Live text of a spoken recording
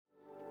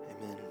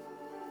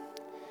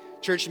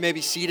Church, you may be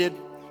seated.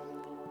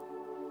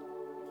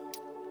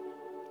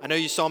 I know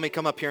you saw me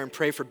come up here and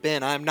pray for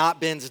Ben. I am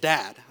not Ben's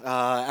dad,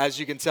 as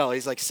you can tell.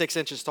 He's like 6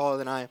 inches taller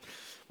than I am.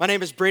 My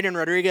name is Braden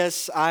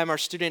Rodriguez. I'm our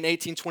student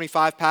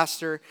 1825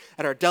 pastor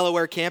at our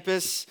Delaware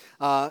campus.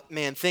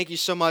 Thank you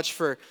so much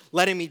for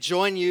letting me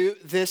join you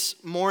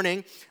this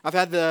morning. I've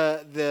had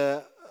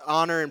the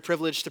honor and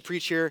privilege to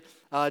preach here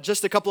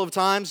just a couple of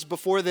times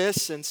before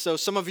this, and so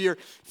some of your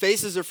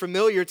faces are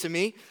familiar to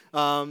me,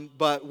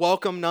 but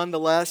welcome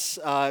nonetheless.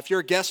 If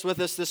you're a guest with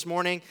us this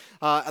morning,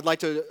 I'd like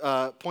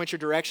to point your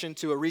direction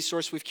to a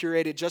resource we've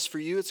curated just for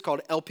you. It's called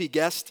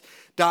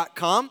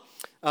lpguest.com.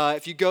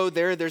 If you go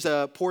there, there's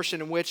a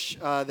portion in which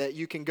that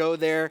you can go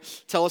there,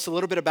 tell us a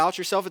little bit about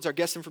yourself. It's our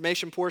guest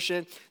information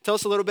portion. Tell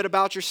us a little bit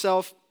about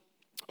yourself,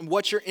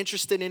 what you're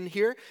interested in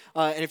here,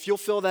 and if you'll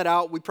fill that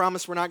out, we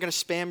promise we're not going to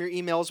spam your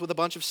emails with a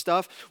bunch of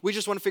stuff. We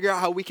just want to figure out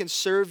how we can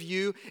serve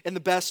you in the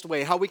best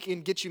way, how we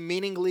can get you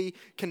meaningfully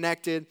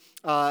connected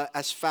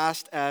as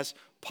fast as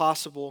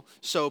possible.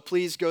 So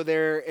please go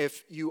there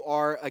if you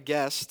are a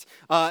guest.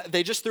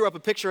 They just threw up a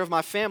picture of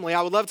my family.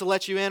 I would love to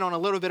let you in on a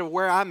little bit of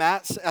where I'm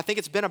at. I think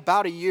it's been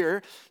about a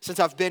year since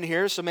I've been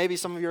here, so maybe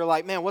some of you are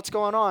like, man, what's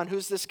going on?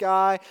 Who's this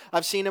guy?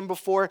 I've seen him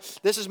before.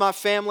 This is my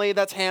family.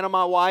 That's Hannah,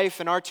 my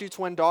wife, and our two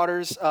twin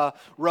daughters,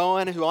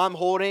 Rowan, who I'm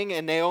holding,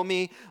 and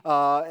Naomi,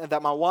 that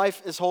my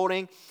wife is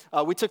holding.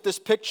 We took this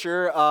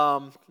picture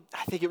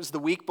I think it was the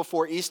week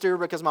before Easter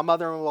because my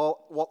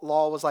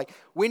mother-in-law was like,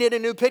 we need a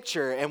new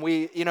picture. And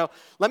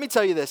let me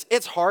tell you this,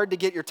 it's hard to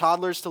get your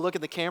toddlers to look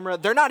at the camera.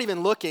 They're not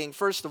even looking,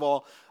 first of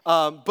all,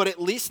 but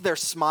at least they're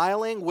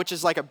smiling, which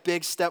is like a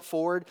big step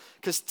forward.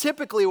 Because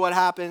typically what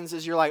happens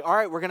is you're like, all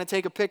right, we're going to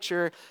take a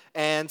picture,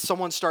 and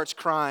someone starts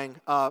crying.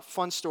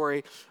 Fun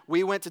story.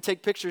 We went to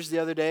take pictures the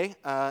other day,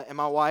 and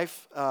my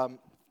wife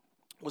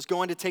was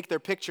going to take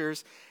their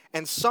pictures,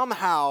 and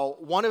somehow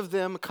one of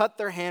them cut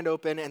their hand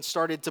open and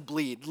started to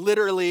bleed,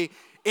 literally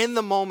in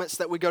the moments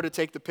that we go to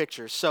take the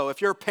pictures. So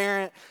if you're a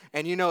parent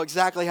and you know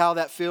exactly how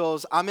that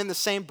feels, I'm in the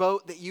same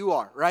boat that you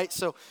are, right?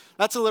 So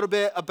that's a little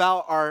bit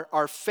about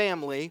our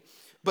family.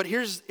 But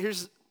here's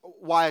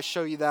why I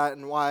show you that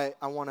and why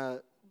I want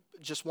to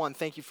just,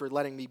 thank you for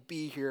letting me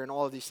be here and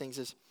all of these things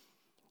is,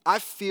 I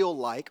feel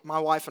like my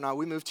wife and I,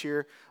 we moved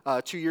here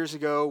 2 years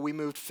ago. We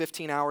moved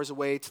 15 hours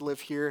away to live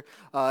here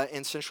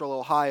in central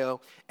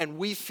Ohio. And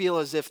we feel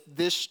as if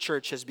this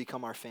church has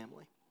become our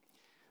family.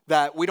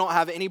 That we don't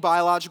have any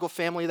biological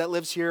family that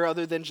lives here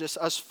other than just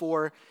us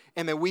four.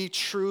 And that we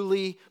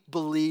truly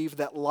believe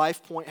that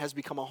Life Point has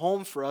become a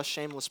home for us.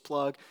 Shameless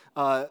plug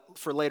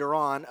for later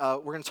on.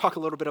 We're going to talk a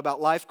little bit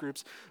about life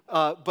groups.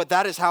 But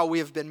that is how we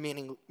have been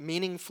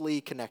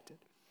meaningfully connected.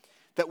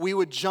 That we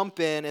would jump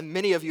in, and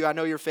many of you, I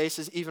know your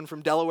faces, even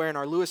from Delaware and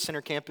our Lewis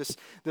Center campus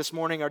this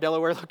morning. Our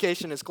Delaware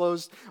location is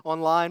closed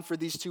online for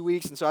these 2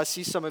 weeks, and so I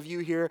see some of you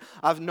here.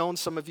 I've known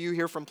some of you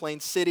here from Plain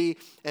City,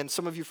 and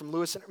some of you from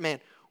Lewis Center. Man,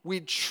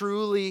 we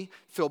truly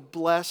feel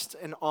blessed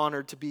and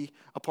honored to be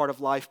a part of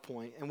Life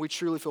Point, and we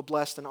truly feel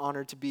blessed and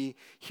honored to be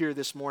here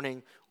this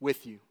morning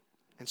with you.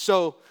 And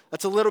so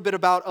that's a little bit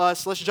about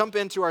us. Let's jump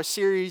into our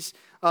series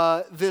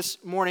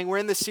this morning. We're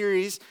in the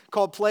series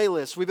called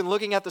Playlist. We've been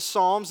looking at the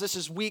Psalms. This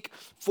is week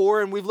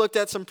 4, and we've looked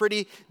at some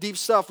pretty deep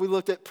stuff. We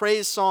looked at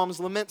praise psalms,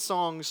 lament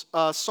songs,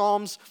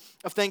 psalms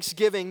of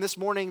thanksgiving. This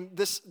morning,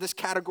 this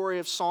category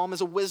of psalm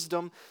is a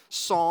wisdom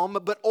psalm.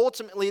 But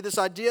ultimately, this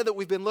idea that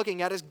we've been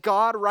looking at is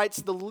God writes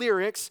the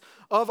lyrics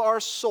of our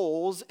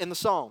souls in the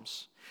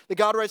Psalms. That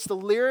God writes the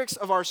lyrics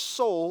of our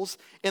souls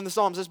in the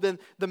Psalms has been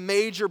the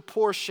major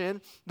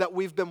portion that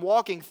we've been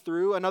walking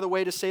through. Another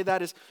way to say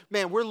that is,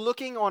 we're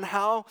looking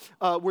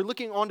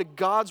onto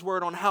God's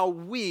word on how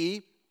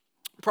we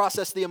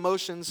process the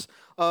emotions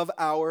of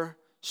our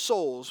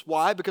souls.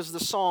 Why? Because the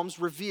Psalms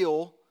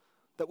reveal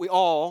that we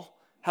all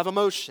have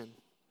emotion.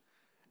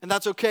 And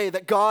that's okay,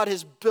 that God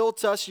has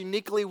built us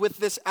uniquely with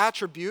this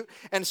attribute.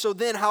 And so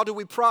then how do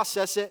we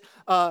process it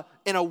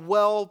in a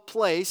well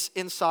place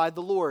inside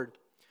the Lord?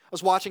 I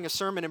was watching a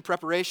sermon in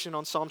preparation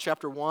on Psalm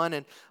chapter 1,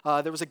 and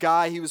there was a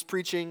guy, he was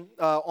preaching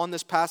on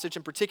this passage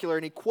in particular,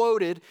 and he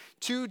quoted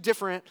two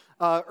different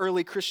an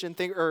early Christian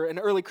thinker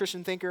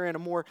and a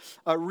more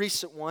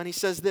recent one. He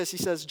says this, he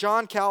says,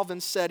 John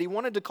Calvin said he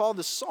wanted to call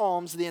the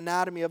Psalms the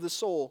anatomy of the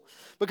soul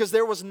because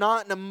there was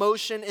not an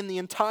emotion in the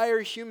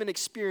entire human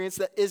experience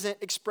that isn't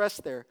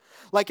expressed there.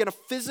 Like in a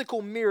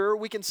physical mirror,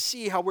 we can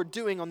see how we're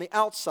doing on the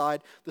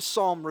outside. The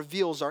Psalm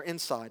reveals our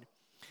inside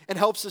and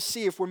helps us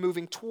see if we're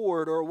moving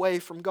toward or away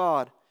from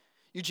God.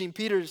 Eugene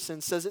Peterson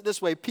says it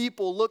this way,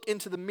 people look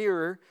into the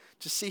mirror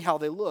to see how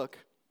they look.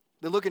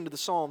 They look into the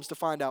Psalms to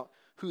find out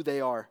who they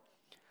are.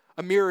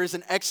 A mirror is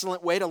an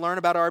excellent way to learn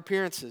about our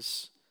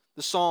appearances.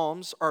 The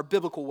Psalms are a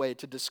biblical way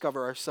to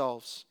discover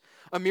ourselves.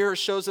 A mirror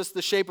shows us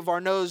the shape of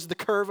our nose, the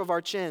curve of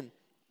our chin,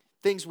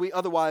 things we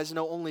otherwise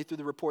know only through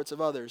the reports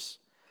of others.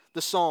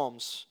 The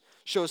Psalms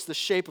show us the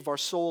shape of our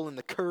soul and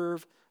the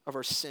curve of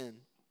our sin.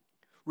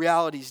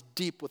 Realities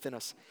deep within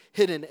us,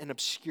 hidden and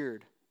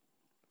obscured,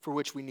 for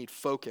which we need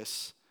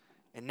focus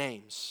and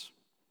names.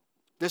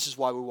 This is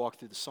why we walk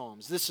through the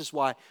Psalms. This is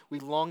why we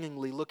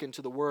longingly look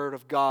into the Word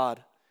of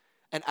God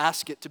and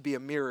ask it to be a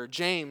mirror.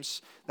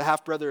 James, the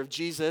half-brother of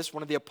Jesus,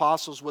 one of the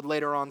apostles, would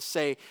later on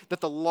say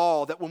that the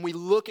law, that when we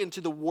look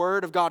into the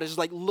Word of God, is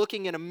like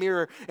looking in a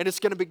mirror, and it's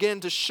going to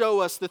begin to show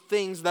us the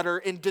things that are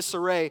in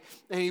disarray.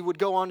 And he would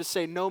go on to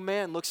say, no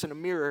man looks in a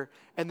mirror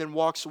and then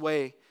walks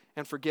away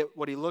and forget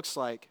what he looks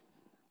like,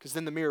 because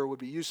then the mirror would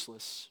be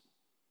useless.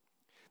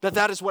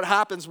 That is what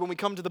happens when we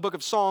come to the book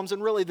of Psalms,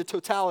 and really the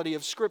totality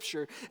of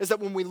Scripture, is that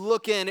when we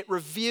look in, it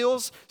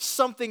reveals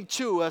something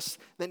to us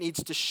that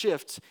needs to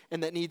shift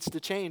and that needs to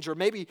change, or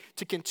maybe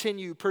to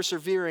continue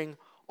persevering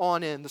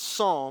on in. The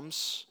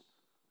Psalms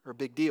are a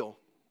big deal.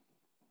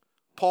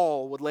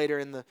 Paul would later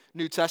in the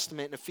New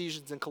Testament, in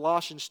Ephesians and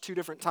Colossians, 2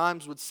 different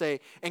times would say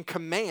and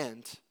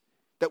command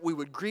that we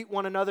would greet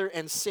one another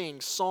and sing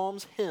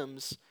psalms,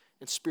 hymns,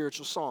 and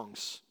spiritual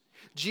songs.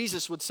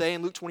 Jesus would say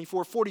in Luke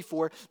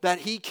 24:44 that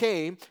he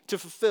came to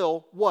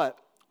fulfill what?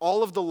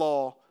 All of the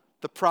law,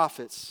 the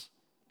prophets,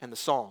 and the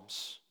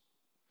Psalms.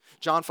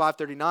 John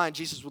 5:39,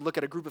 Jesus would look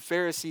at a group of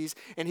Pharisees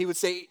and he would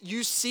say,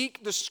 you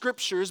seek the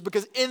Scriptures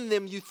because in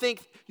them you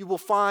think you will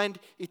find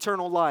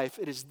eternal life.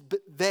 It is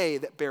they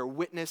that bear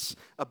witness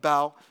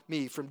about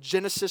me. From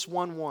Genesis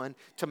 1:1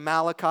 to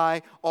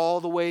Malachi,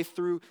 all the way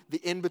through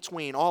the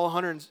in-between, all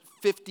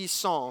 150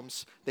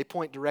 Psalms, they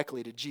point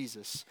directly to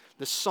Jesus.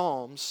 The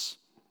Psalms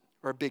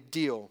are a big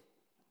deal.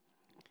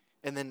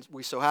 And then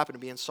we so happen to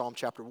be in Psalm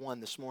chapter 1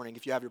 this morning.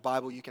 If you have your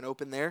Bible, you can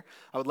open there.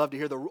 I would love to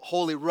hear the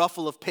holy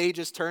ruffle of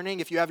pages turning.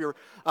 If you have your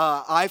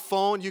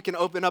iPhone, you can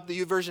open up the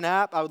YouVersion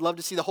app. I would love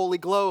to see the holy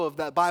glow of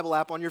that Bible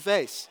app on your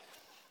face.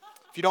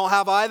 If you don't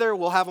have either,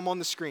 we'll have them on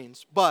the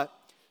screens. But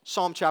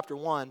Psalm chapter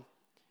 1,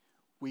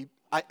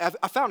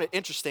 I found it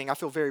interesting. I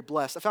feel very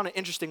blessed. I found it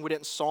interesting we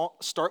didn't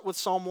start with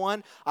Psalm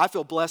 1. I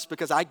feel blessed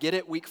because I get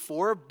it week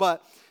 4,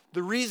 but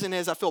the reason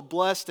is I feel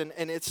blessed, and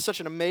it's such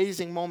an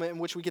amazing moment in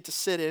which we get to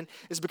sit in,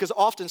 is because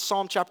often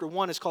Psalm chapter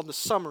 1 is called the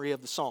summary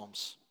of the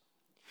Psalms.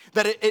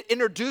 That it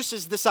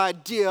introduces this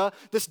idea,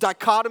 this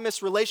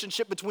dichotomous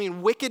relationship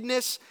between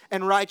wickedness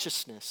and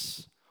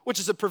righteousness, which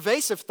is a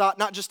pervasive thought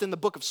not just in the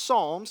book of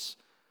Psalms,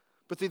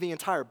 but through the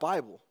entire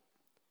Bible.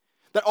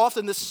 That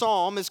often this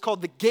psalm is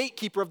called the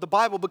gatekeeper of the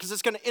Bible because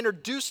it's going to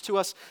introduce to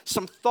us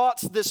some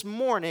thoughts this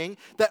morning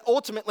that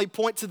ultimately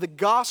point to the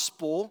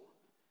gospel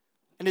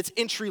and its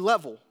entry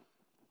level.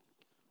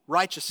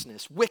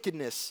 Righteousness,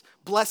 wickedness,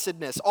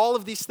 blessedness, all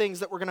of these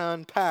things that we're going to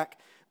unpack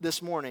this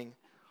morning.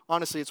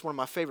 Honestly, it's one of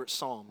my favorite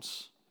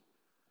psalms.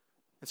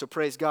 And so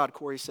praise God,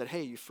 Corey said,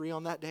 hey, you free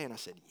on that day? And I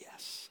said,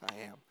 yes, I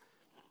am.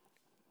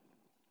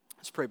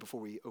 Let's pray before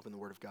we open the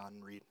Word of God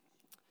and read.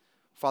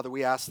 Father,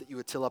 we ask that you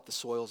would till up the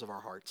soils of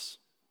our hearts.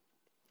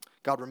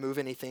 God, remove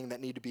anything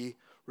that need to be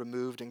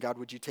removed. And God,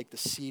 would you take the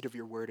seed of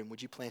your Word and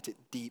would you plant it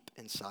deep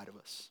inside of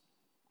us?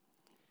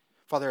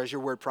 Father, as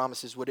your Word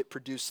promises, would it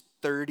produce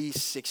 30,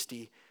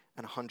 60,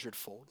 and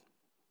 100-fold?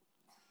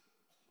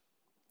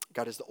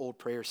 God, as the old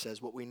prayer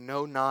says, what we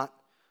know not,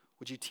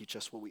 would you teach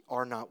us? What we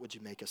are not, would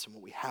you make us? And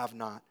what we have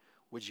not,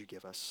 would you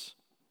give us?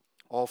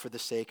 All for the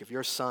sake of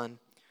your Son,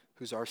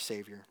 who's our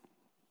Savior.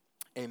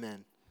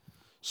 Amen.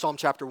 Psalm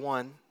chapter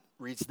 1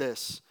 reads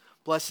this: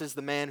 Blessed is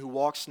the man who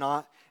walks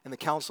not in the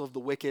counsel of the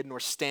wicked, nor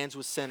stands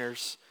with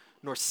sinners,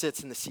 nor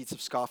sits in the seats of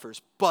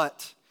scoffers,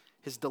 but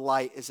his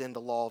delight is in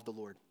the law of the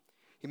Lord.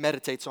 He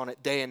meditates on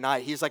it day and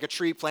night. He's like a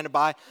tree planted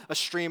by a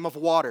stream of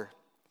water.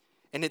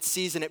 In its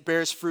season it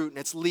bears fruit, and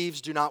its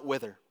leaves do not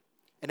wither.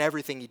 In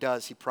everything he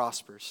does, he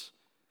prospers.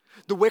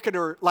 The wicked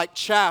are like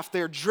chaff. They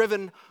are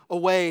driven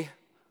away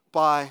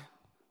by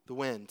the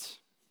wind.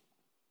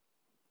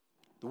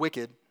 The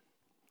wicked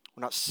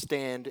will not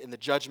stand in the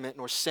judgment,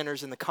 nor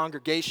sinners in the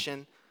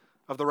congregation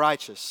of the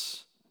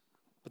righteous.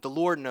 But the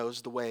Lord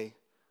knows the way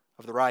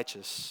of the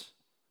righteous,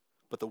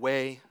 but the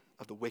way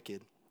of the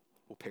wicked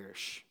will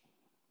perish.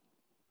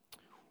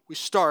 We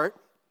start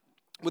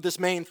with this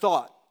main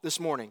thought this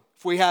morning.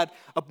 If we had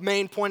a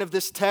main point of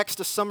this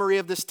text, a summary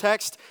of this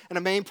text, and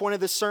a main point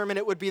of this sermon,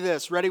 it would be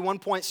this. Ready?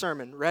 1-point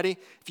sermon. Ready?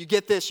 If you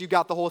get this, you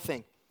got the whole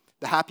thing.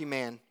 The happy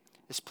man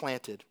is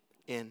planted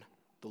in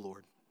the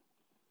Lord.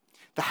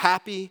 The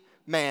happy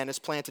man is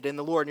planted in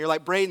the Lord. And you're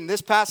like, Braden,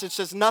 this passage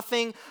says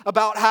nothing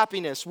about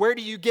happiness. Where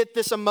do you get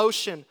this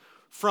emotion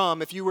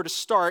from? If you were to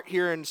start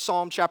here in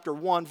Psalm chapter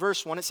 1,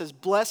 verse 1, it says,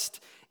 blessed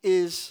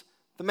is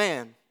the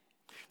man.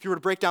 If you were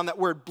to break down that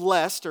word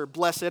blessed or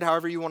blessed,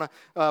 however you want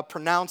to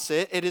pronounce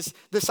it, it is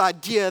this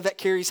idea that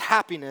carries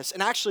happiness.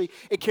 And actually,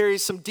 it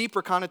carries some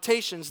deeper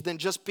connotations than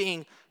just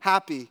being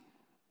happy.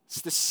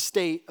 It's the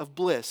state of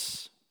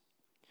bliss.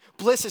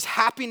 Bliss is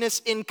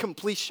happiness in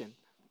completion.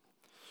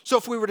 So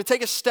if we were to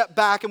take a step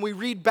back and we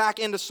read back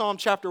into Psalm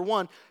chapter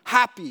 1,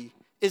 happy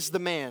is the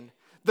man.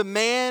 The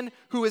man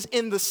who is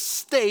in the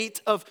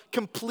state of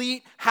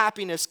complete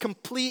happiness,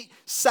 complete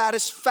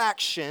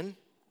satisfaction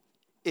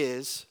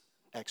is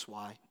X,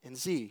 Y, and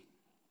Z.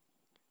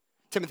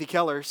 Timothy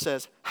Keller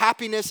says,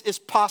 happiness is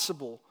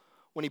possible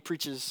when he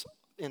preaches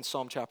in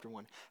Psalm chapter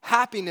 1.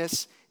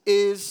 Happiness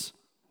is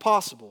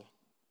possible.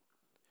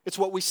 It's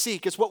what we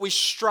seek. It's what we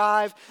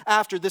strive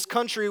after. This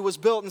country was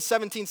built in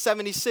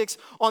 1776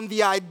 on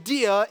the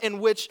idea in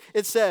which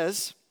it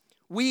says,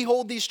 we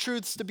hold these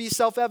truths to be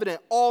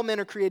self-evident. All men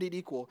are created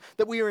equal.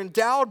 That we are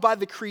endowed by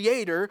the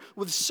Creator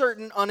with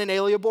certain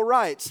unalienable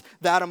rights.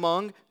 That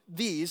among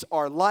these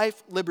are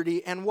life,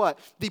 liberty, and what?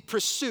 The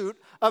pursuit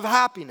of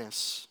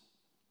happiness.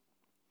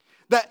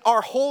 That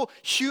our whole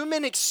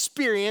human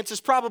experience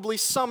is probably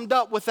summed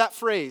up with that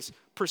phrase,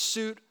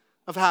 pursuit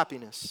of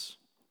happiness.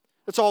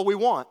 That's all we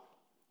want.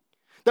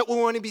 That we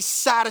want to be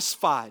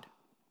satisfied.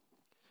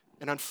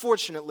 And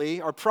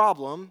unfortunately, our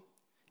problem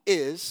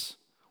is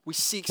we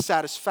seek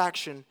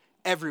satisfaction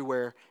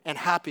everywhere and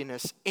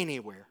happiness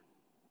anywhere.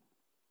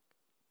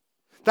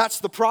 That's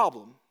the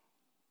problem.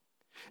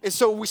 And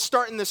so we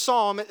start in this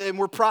psalm and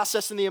we're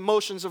processing the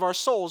emotions of our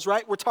souls,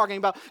 right? We're talking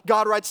about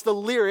God writes the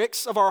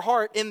lyrics of our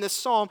heart in this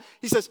psalm.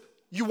 He says,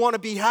 you want to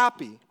be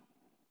happy.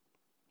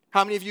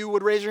 How many of you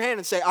would raise your hand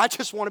and say, I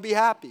just want to be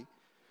happy?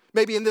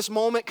 Maybe in this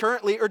moment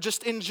currently or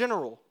just in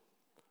general.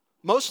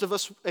 Most of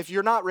us, if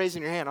you're not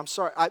raising your hand, I'm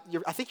sorry, I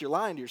think you're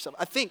lying to yourself.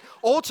 I think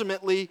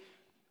ultimately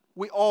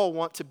we all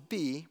want to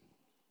be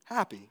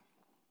happy.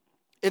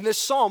 In this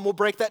psalm, we'll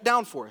break that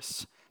down for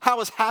us. How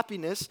does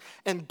happiness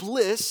and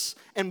bliss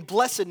and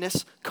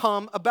blessedness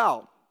come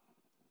about?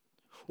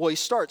 Well, he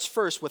starts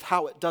first with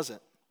how it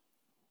doesn't.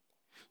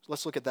 So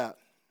let's look at that.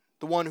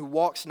 The one who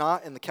walks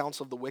not in the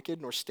counsel of the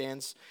wicked, nor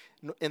stands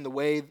in the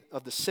way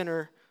of the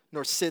sinner,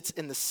 nor sits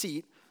in the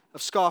seat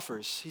of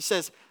scoffers. He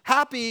says,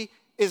 happy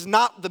is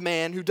not the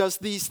man who does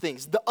these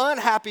things. The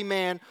unhappy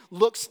man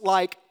looks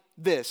like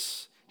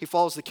this. He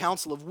follows the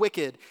counsel of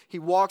wicked. He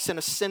walks in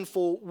a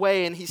sinful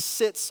way, and he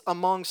sits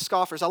among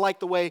scoffers. I like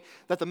the way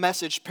that the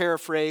Message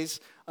paraphrase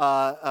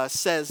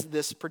says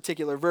this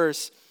particular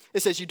verse.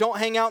 It says, you don't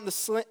hang out in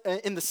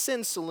the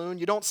sin saloon,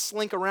 you don't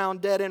slink around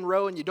dead end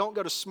row, and you don't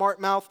go to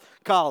smart mouth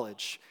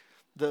college.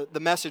 The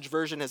Message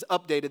version has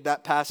updated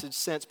that passage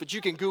since, but you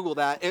can Google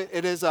that.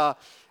 It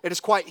is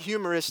quite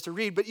humorous to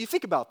read, but you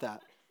think about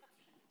that.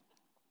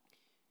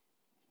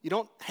 You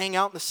don't hang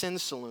out in the sin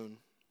saloon.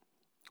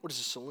 What is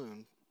a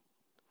saloon?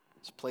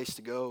 It's a place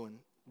to go and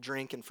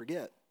drink and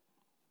forget.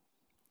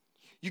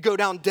 You go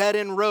down dead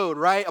end road,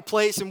 right? A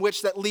place in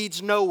which that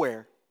leads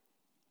nowhere.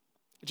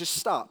 It just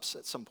stops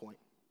at some point.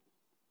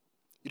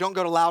 You don't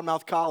go to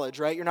loudmouth college,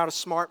 right? You're not a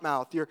smart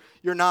mouth. You're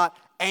not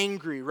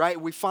angry, right?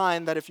 We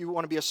find that if you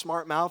want to be a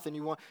smart mouth and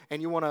you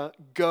want to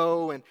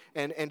go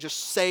and just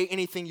say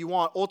anything you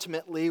want,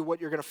 ultimately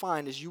what you're going to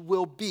find is you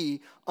will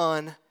be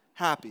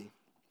unhappy.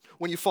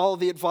 When you follow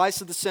the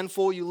advice of the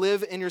sinful, you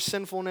live in your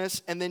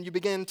sinfulness, and then you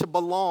begin to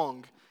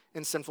belong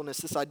in sinfulness.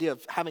 This idea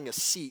of having a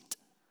seat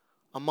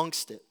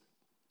amongst it.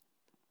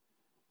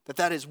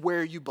 That is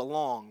where you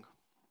belong.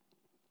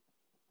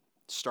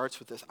 It starts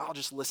with this, I'll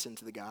just listen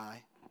to the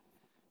guy.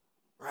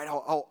 Right?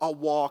 I'll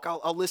walk.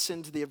 I'll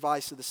listen to the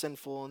advice of the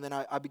sinful, and then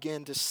I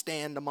begin to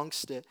stand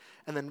amongst it.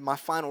 And then my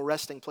final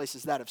resting place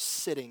is that of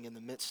sitting in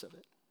the midst of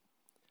it.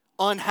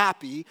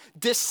 Unhappy,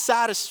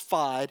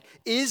 dissatisfied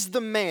is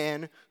the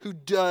man who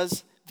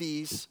does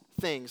these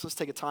things. Let's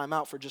take a time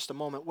out for just a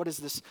moment. What is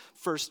this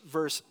first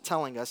verse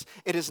telling us?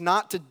 It is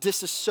not to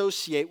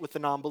disassociate with the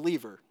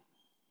non-believer,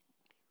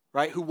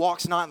 right? Who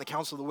walks not in the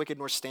counsel of the wicked,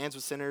 nor stands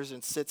with sinners,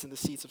 and sits in the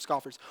seats of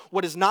scoffers.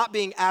 What is not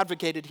being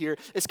advocated here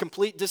is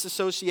complete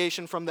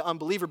disassociation from the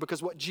unbeliever,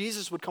 because what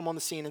Jesus would come on the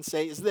scene and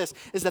say is this,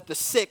 is that the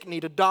sick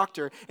need a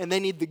doctor, and they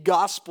need the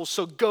gospel,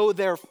 so go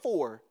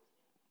therefore.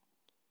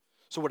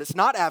 So what it's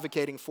not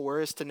advocating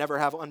for is to never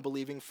have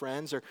unbelieving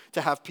friends or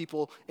to have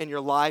people in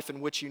your life in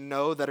which you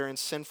know that are in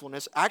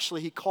sinfulness. Actually,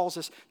 he calls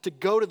us to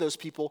go to those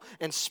people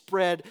and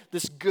spread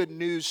this good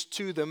news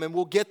to them, and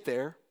we'll get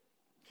there.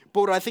 But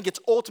what I think it's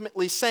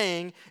ultimately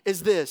saying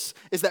is this,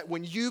 is that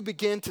when you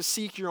begin to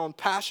seek your own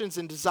passions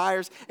and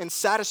desires and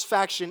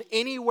satisfaction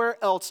anywhere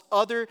else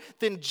other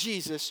than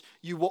Jesus,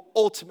 you will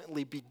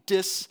ultimately be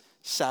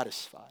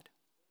dissatisfied.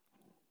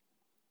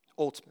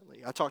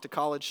 Ultimately. I talk to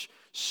college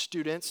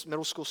students,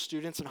 middle school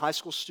students, and high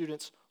school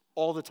students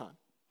all the time.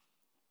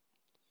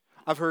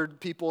 I've heard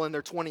people in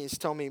their 20s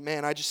tell me,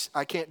 man,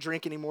 I can't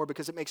drink anymore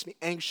because it makes me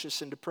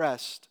anxious and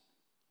depressed.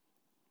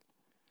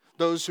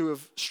 Those who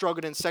have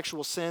struggled in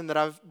sexual sin that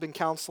I've been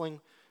counseling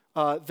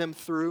them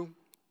through,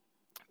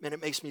 man,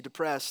 it makes me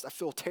depressed. I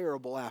feel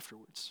terrible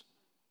afterwards.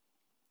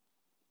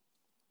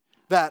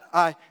 That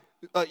I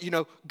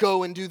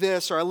go and do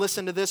this, or I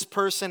listen to this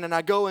person and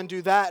I go and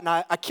do that, and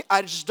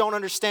I just don't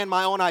understand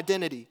my own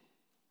identity.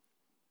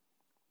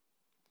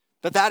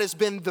 That has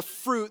been the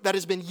fruit that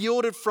has been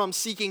yielded from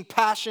seeking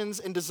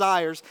passions and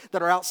desires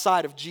that are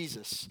outside of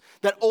Jesus.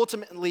 That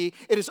ultimately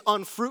it is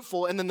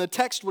unfruitful. And then the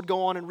text would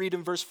go on and read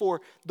in verse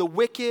 4, the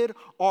wicked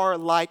are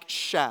like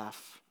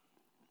chaff,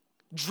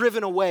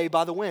 driven away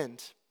by the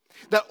wind.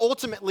 That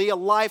ultimately a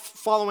life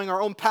following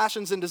our own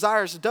passions and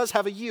desires does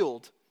have a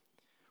yield.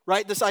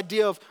 Right? This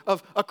idea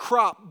of a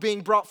crop being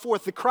brought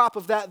forth. The crop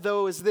of that,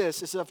 though, is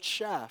this. It's of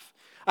chaff.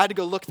 I had to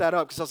go look that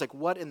up because I was like,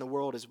 what in the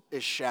world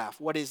is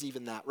chaff? What is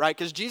even that, right?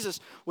 Because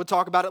Jesus would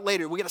talk about it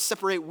later. We got to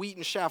separate wheat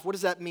and chaff. What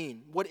does that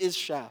mean? What is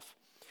chaff?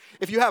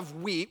 If you have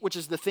wheat, which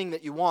is the thing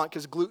that you want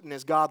because gluten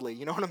is godly,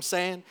 you know what I'm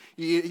saying?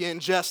 You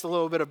ingest a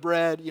little bit of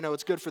bread,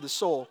 it's good for the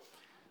soul.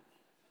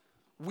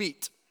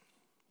 Wheat.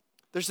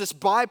 There's this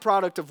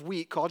byproduct of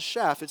wheat called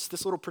chaff. It's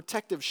this little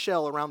protective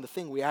shell around the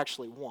thing we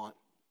actually want.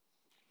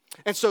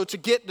 And so to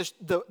get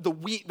the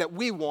wheat that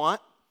we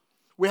want,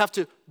 we have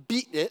to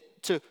beat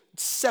it to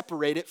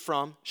separate it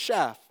from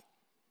chaff.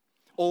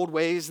 Old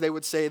ways, they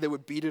would say they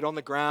would beat it on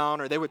the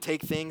ground, or they would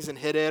take things and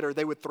hit it, or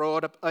they would throw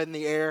it up in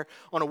the air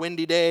on a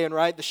windy day, and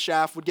the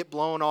chaff would get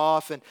blown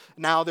off. And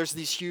now there's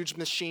these huge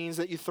machines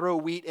that you throw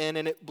wheat in,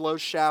 and it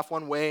blows chaff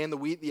one way and the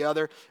wheat the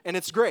other, and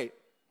it's great.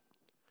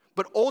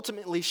 But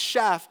ultimately,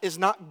 chaff is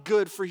not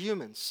good for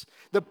humans.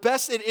 The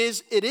best it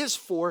is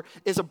for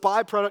is a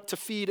byproduct to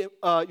feed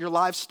your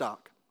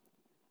livestock.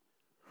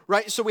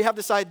 Right? So we have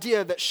this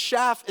idea that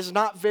chaff is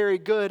not very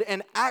good,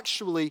 and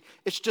actually,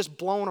 it's just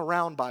blown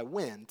around by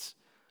wind.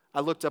 I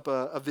looked up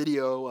a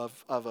video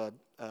of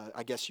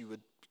I guess you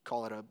would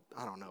call it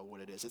I don't know what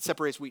it is. It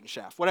separates wheat and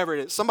chaff, whatever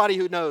it is. Somebody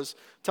who knows,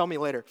 tell me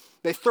later.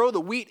 They throw the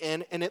wheat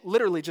in, and it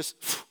literally it's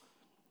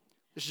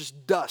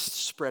just dust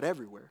spread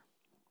everywhere.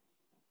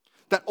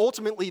 That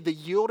ultimately, the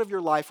yield of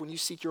your life when you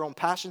seek your own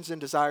passions and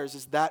desires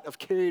is that of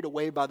carried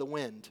away by the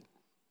wind.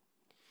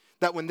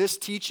 That when this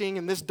teaching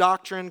and this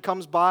doctrine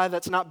comes by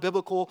that's not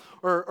biblical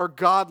or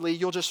godly,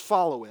 you'll just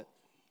follow it.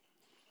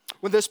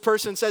 When this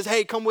person says,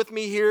 hey, come with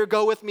me here,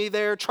 go with me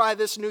there, try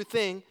this new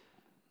thing,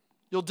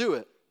 you'll do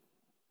it.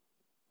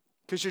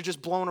 Because you're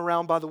just blown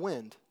around by the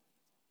wind.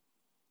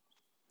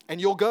 And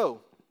you'll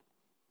go.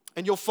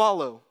 And you'll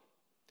follow.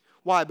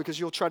 Why? Because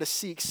you'll try to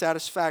seek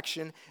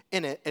satisfaction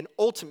in it, and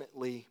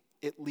ultimately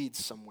it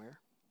leads somewhere.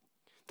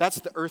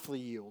 That's the earthly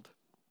yield.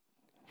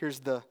 Here's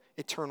the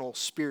eternal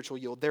spiritual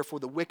yield. Therefore,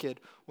 the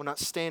wicked will not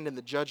stand in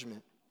the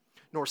judgment,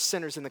 nor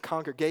sinners in the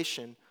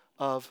congregation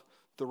of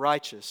the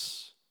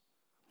righteous.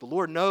 The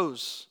Lord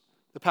knows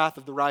the path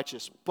of the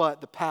righteous,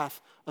 but the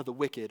path of the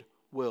wicked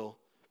will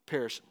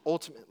perish.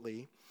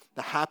 Ultimately,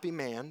 the happy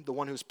man, the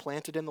one who's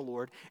planted in the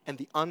Lord, and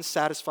the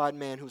unsatisfied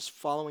man who's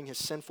following his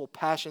sinful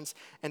passions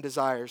and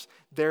desires,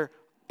 their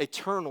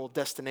eternal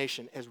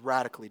destination is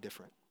radically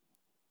different.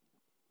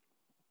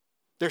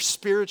 Their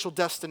spiritual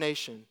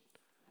destination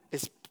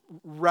is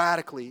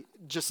radically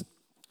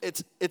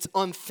it's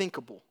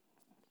unthinkable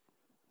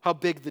how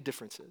big the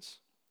difference is.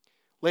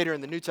 Later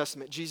in the New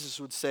Testament, Jesus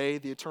would say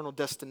the eternal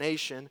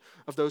destination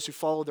of those who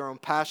follow their own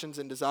passions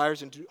and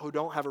desires and who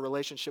don't have a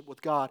relationship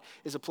with God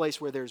is a place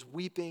where there's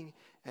weeping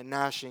and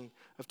gnashing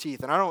of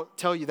teeth. And I don't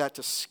tell you that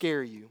to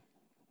scare you,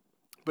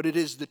 but it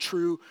is the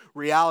true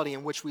reality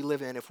in which we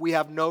live in. If we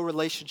have no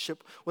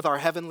relationship with our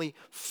Heavenly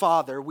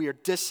Father, we are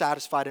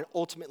dissatisfied and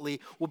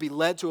ultimately will be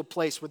led to a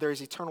place where there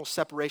is eternal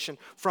separation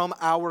from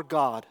our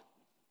God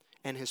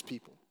and His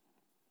people.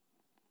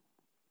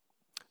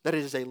 That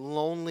it is a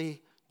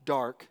lonely,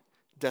 dark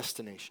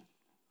destination.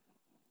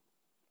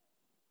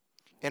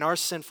 In our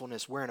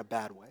sinfulness, we're in a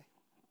bad way.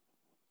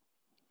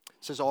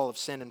 It says all have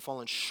sinned and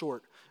fallen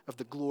short of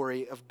the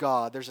glory of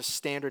God. There's a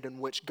standard in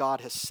which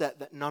God has set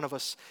that none of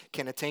us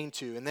can attain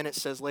to. And then it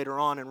says later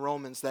on in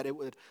Romans that it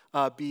would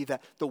be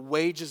that the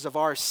wages of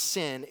our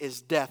sin is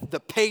death.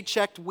 The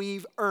paycheck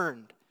we've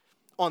earned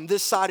on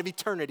this side of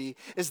eternity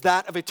is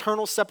that of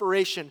eternal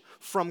separation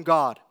from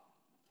God.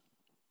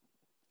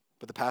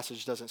 But the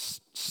passage doesn't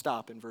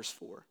stop in verse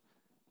 4.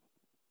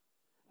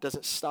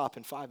 Doesn't stop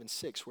in 5 and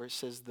 6 where it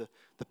says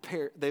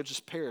they'll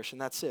just perish and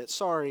that's it.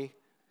 Sorry.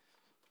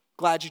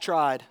 Glad you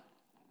tried.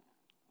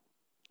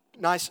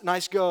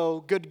 Nice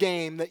go, good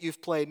game that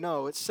you've played.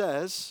 No, it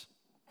says,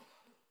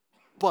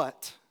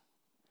 but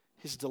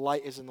his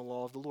delight is in the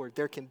law of the Lord.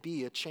 There can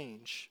be a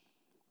change.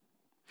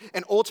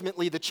 And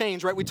ultimately the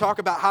change, right? We talk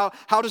about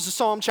how does the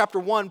Psalm chapter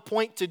 1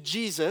 point to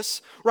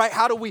Jesus, right?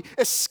 How do we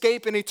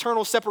escape an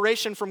eternal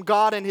separation from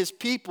God and His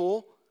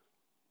people?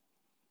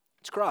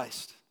 It's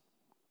Christ.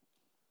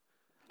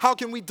 How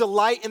can we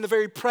delight in the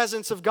very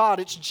presence of God?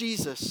 It's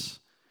Jesus.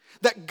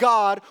 That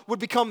God would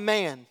become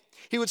man.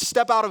 He would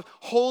step out of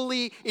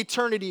holy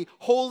eternity,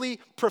 holy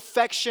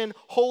perfection,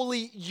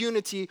 holy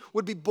unity,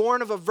 would be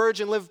born of a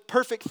virgin, live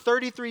perfect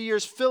 33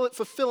 years,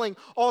 fulfilling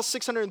all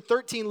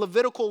 613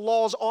 Levitical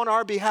laws on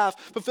our behalf,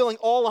 fulfilling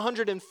all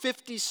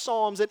 150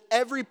 Psalms and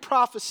every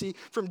prophecy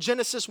from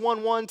Genesis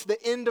 1:1 to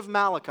the end of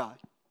Malachi.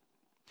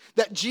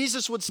 That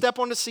Jesus would step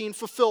on the scene,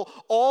 fulfill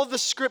all the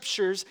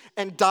scriptures,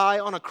 and die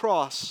on a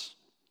cross.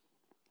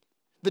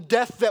 The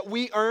death that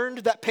we earned,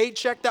 that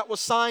paycheck that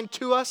was signed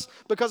to us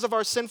because of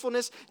our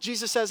sinfulness,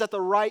 Jesus says at the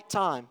right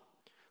time,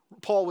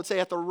 Paul would say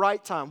at the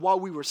right time, while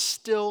we were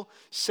still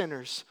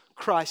sinners,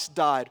 Christ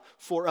died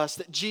for us.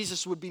 That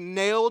Jesus would be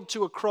nailed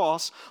to a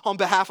cross on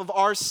behalf of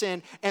our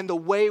sin and the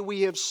way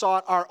we have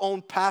sought our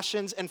own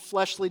passions and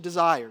fleshly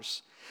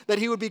desires. That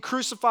He would be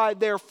crucified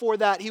there for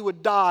that. He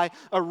would die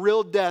a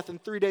real death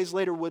and 3 days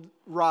later would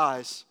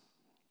rise.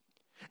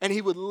 And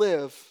He would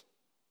live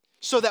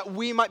so that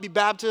we might be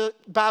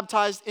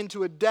baptized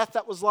into a death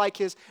that was like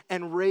His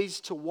and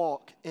raised to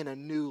walk in a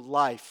new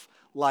life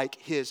like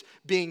his,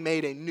 being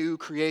made a new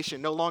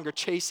creation, no longer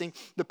chasing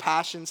the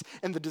passions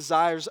and the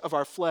desires of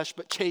our flesh,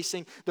 but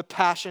chasing the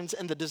passions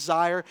and the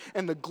desire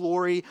and the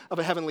glory of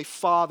a heavenly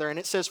Father. And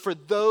it says, for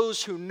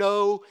those who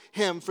know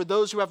him, for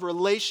those who have a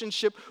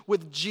relationship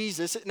with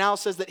Jesus, it now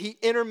says that he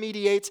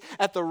intermediates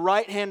at the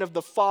right hand of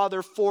the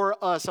Father for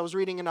us. I was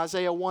reading in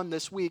Isaiah 1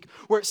 this week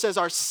where it says,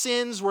 our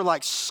sins were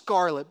like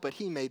scarlet, but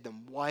he made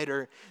them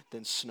whiter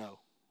than snow.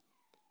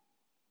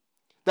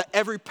 That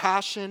every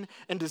passion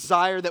and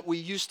desire that we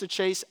used to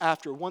chase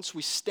after, once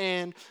we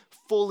stand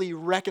fully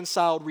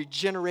reconciled,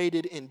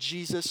 regenerated in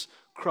Jesus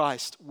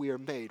Christ, we are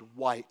made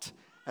white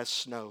as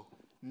snow,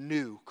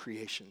 new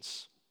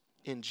creations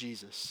in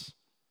Jesus.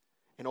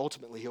 And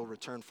ultimately, he'll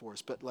return for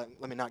us. But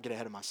let me not get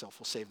ahead of myself.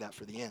 We'll save that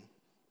for the end.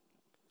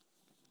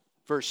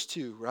 Verse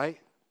 2, right?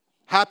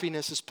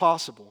 Happiness is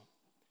possible.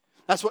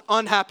 That's what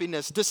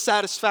unhappiness,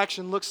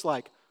 dissatisfaction looks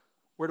like.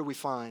 Where do we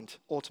find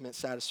ultimate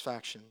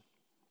satisfaction?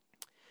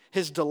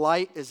 His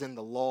delight is in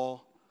the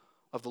law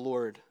of the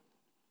Lord.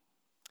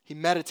 He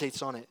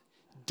meditates on it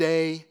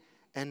day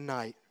and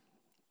night.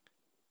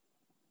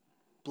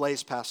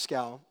 Blaise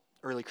Pascal,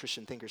 early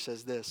Christian thinker,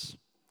 says this: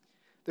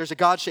 there's a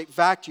God-shaped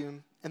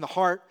vacuum in the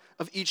heart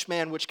of each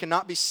man which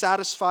cannot be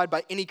satisfied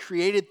by any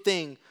created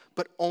thing,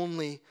 but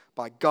only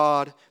by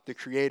God, the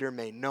Creator,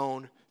 made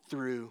known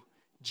through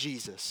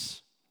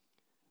Jesus.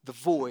 The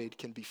void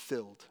can be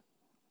filled.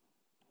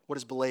 What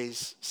is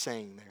Blaise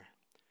saying there?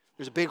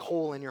 There's a big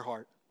hole in your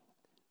heart.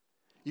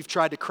 You've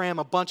tried to cram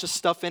a bunch of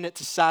stuff in it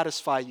to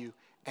satisfy you,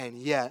 and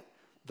yet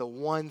the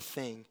one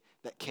thing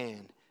that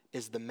can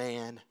is the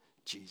man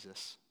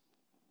Jesus.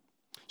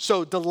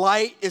 So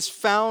delight is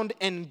found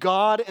in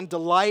God, and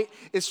delight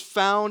is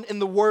found in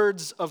the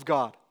words of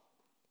God.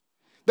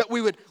 That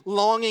we would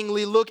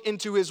longingly look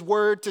into his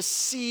word to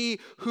see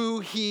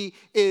who he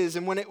is.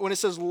 And when it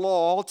says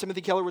law,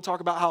 Timothy Keller would talk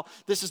about how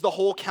this is the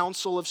whole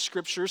counsel of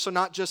Scripture. So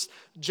not just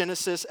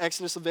Genesis,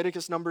 Exodus,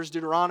 Leviticus, Numbers,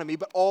 Deuteronomy,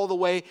 but all the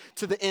way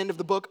to the end of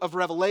the book of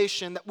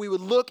Revelation. That we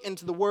would look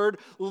into the word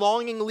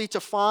longingly to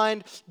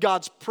find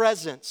God's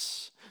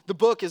presence. The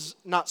book is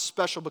not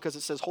special because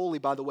it says holy,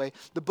 by the way.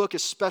 The book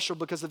is special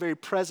because the very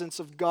presence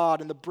of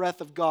God and the breath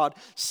of God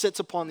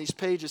sits upon these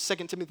pages.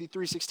 2 Timothy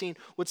 3:16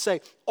 would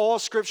say, all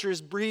Scripture is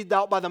breathed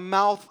out by the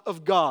mouth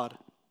of God.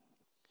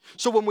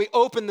 So when we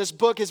open this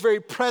book, his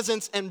very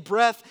presence and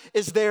breath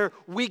is there.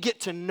 We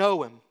get to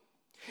know him.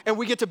 And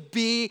we get to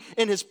be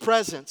in his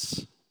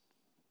presence.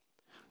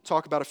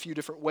 Talk about a few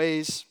different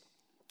ways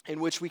in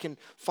which we can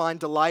find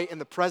delight in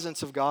the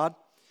presence of God.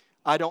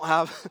 I don't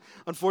have,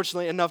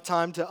 unfortunately, enough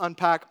time to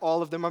unpack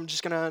all of them. I'm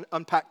just going to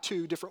unpack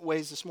 2 different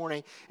ways this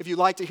morning. If you'd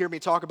like to hear me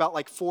talk about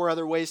like 4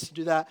 other ways to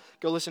do that,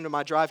 go listen to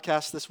my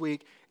Drivecast this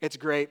week. It's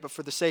great, but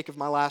for the sake of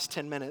my last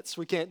 10 minutes,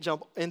 we can't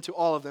jump into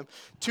all of them.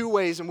 2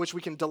 ways in which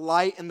we can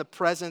delight in the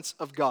presence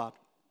of God.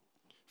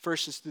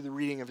 First is through the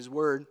reading of his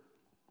word.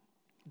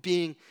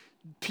 Being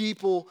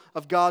people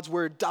of God's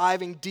word,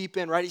 diving deep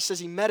in, right? He says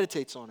he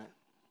meditates on it.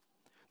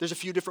 There's a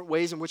few different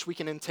ways in which we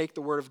can intake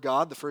the word of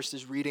God. The first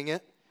is reading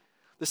it.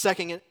 The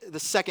second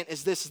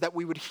is this, is that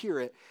we would hear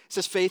it. It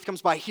says faith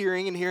comes by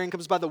hearing, and hearing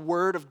comes by the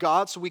word of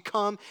God. So we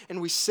come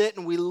and we sit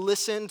and we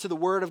listen to the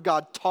word of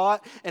God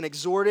taught and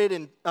exhorted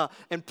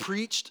and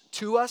preached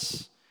to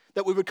us.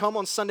 That we would come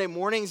on Sunday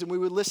mornings and we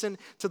would listen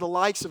to the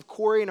likes of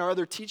Corey and our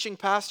other teaching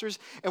pastors,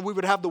 and we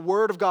would have the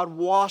word of God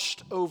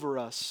washed over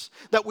us.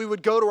 That we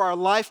would go to our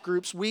life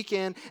groups week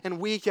in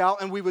and week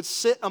out, and we would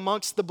sit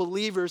amongst the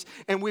believers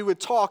and we would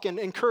talk and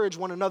encourage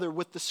one another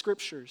with the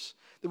scriptures.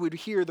 That we would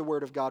hear the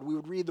word of God. We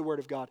would read the word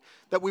of God.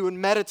 That we would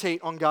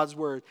meditate on God's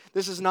word.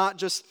 This is not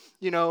just,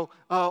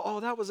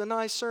 that was a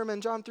nice sermon,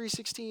 John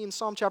 3:16,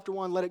 Psalm chapter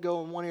 1, let it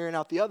go in one ear and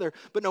out the other.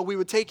 But no, we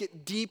would take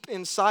it deep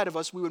inside of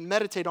us. We would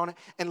meditate on it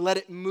and let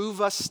it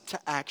move us to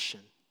action.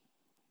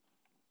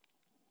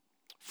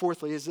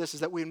 Fourthly is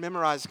that we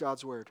memorize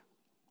God's word.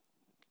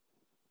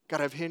 God,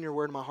 I've hidden your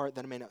word in my heart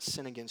that I may not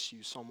sin against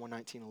you, Psalm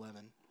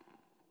 119:11.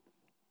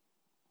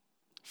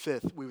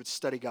 Fifth, we would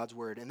study God's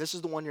word. And this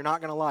is the one you're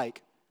not going to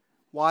like.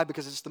 Why?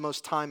 Because it's the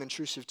most time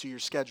intrusive to your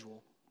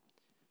schedule.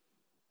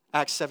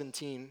 Acts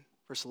 17,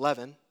 verse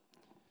 11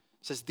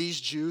 says, these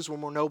Jews were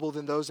more noble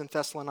than those in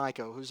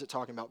Thessalonica. Who's it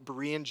talking about?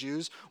 Berean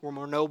Jews were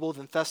more noble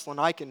than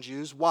Thessalonican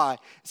Jews. Why? It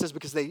says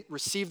because they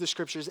received the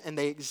scriptures and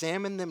they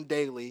examined them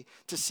daily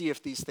to see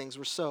if these things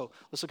were so.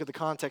 Let's look at the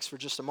context for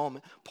just a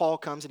moment. Paul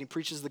comes and he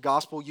preaches the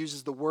gospel,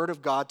 uses the word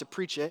of God to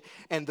preach it,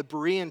 and the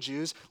Berean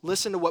Jews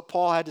listened to what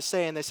Paul had to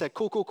say, and they said,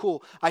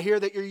 cool. I hear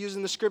that you're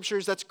using the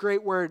scriptures. That's a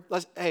great word.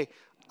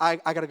 I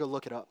got to go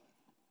look it up.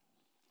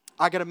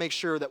 I got to make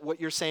sure that what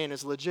you're saying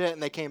is legit.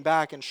 And they came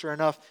back, and sure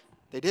enough,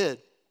 they did.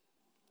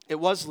 It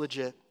was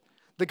legit.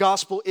 The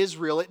gospel is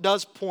real. It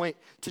does point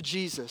to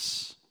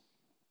Jesus.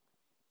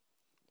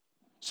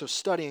 So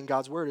studying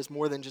God's word is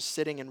more than just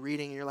sitting and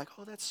reading, and you're like,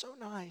 oh, that's so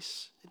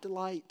nice.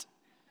 Delight.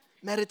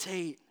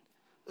 Meditate.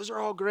 Those are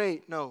all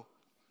great. No.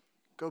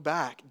 Go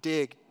back.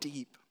 Dig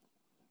deep.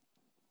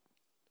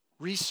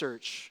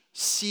 Research.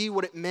 See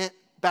what it meant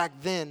back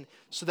then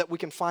so that we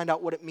can find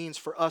out what it means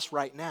for us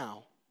right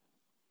now.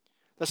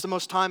 That's the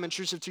most time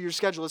intrusive to your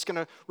schedule. It's going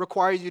to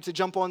require you to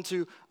jump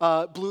onto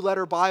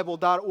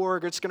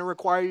blueletterbible.org. It's going to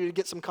require you to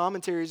get some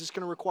commentaries. It's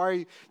going to require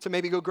you to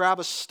maybe go grab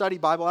a study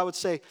Bible. I would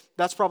say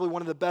that's probably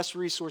one of the best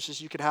resources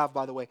you could have,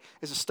 by the way,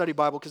 is a study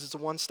Bible, because it's a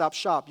one-stop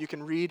shop. You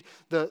can read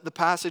the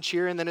passage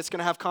here, and then it's going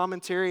to have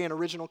commentary and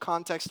original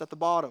context at the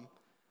bottom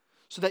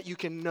so that you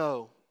can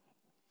know.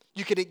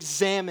 You can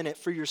examine it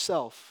for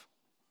yourself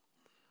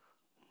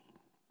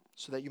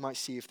so that you might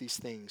see if these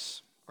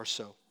things are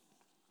so.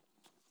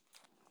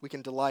 We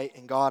can delight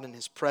in God and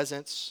His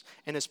presence.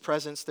 In His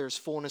presence, there's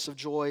fullness of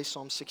joy,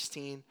 Psalm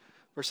 16,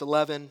 verse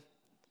 11.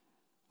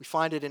 We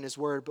find it in His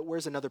Word, but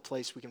where's another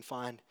place we can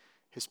find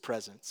His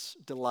presence,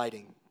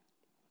 delighting?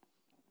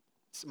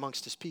 It's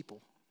amongst His people.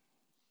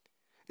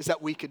 Is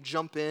that we could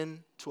jump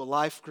in to a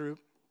life group.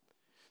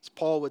 As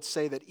Paul would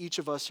say that each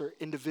of us are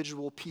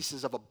individual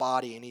pieces of a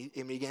body, and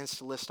he begins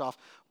to list off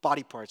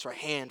body parts, right?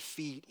 Hand,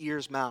 feet,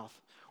 ears,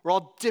 mouth. We're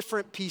all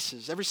different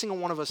pieces, every single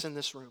one of us in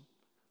this room.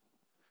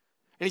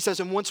 And he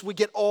says, and once we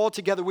get all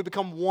together, we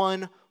become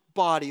one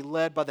body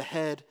led by the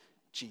head,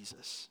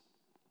 Jesus.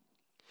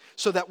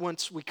 So that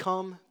once we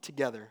come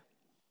together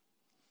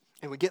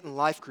and we get in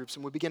life groups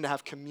and we begin to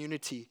have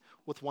community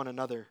with one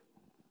another,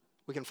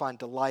 we can find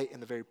delight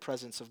in the very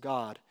presence of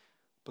God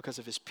because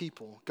of His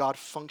people, God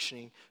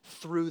functioning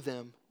through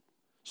them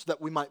so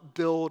that we might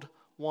build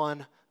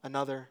one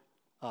another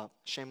up.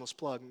 Shameless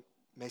plug,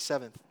 May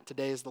 7th.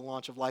 Today is the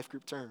launch of Life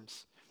Group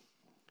Terms.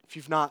 If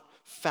you've not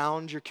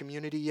found your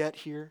community yet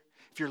here,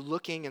 if you're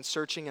looking and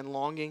searching and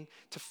longing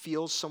to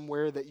feel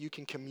somewhere that you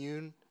can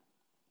commune,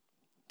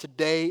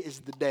 today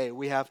is the day.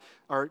 We have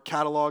our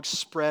catalogs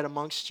spread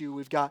amongst you.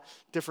 We've got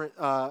different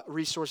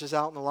resources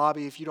out in the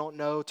lobby. If you don't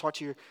know, talk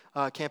to your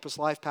campus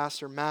life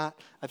pastor, Matt.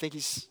 I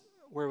think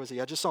where was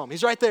he? I just saw him.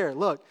 He's right there.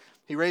 Look,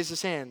 he raised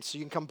his hand so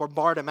you can come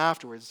bombard him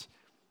afterwards.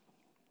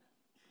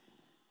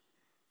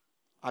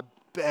 I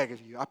beg of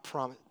you, I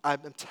promise, I'm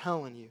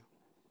telling you,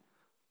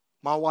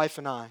 my wife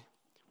and I,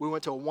 we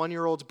went to a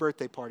 1-year-old's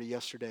birthday party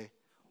yesterday.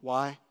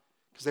 Why?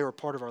 Because they were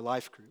part of our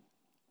life group.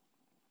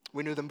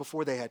 We knew them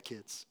before they had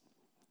kids.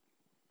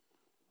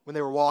 When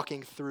they were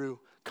walking through,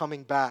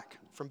 coming back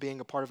from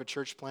being a part of a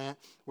church plant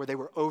where they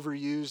were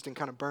overused and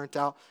kind of burnt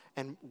out,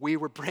 and we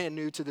were brand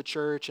new to the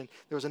church, and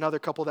there was another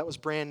couple that was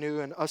brand new,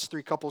 and us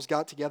 3 couples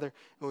got together,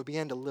 and we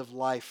began to live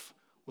life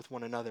with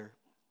one another.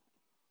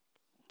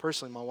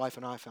 Personally, my wife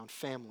and I found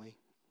family.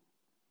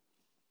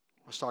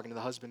 I was talking to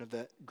the husband of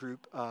that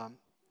group,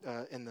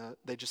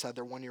 they just had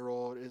their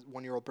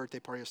 1-year-old birthday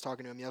party. I was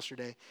talking to him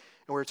yesterday, and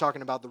we were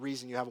talking about the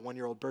reason you have a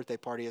 1-year-old birthday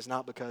party is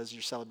not because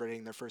you're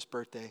celebrating their first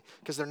birthday,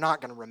 because they're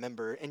not going to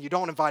remember, and you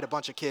don't invite a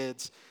bunch of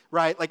kids,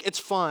 right? Like, it's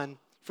fun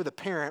for the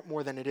parent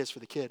more than it is for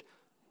the kid.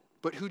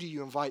 But who do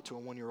you invite to a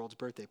 1-year-old's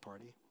birthday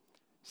party?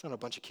 It's not a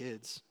bunch of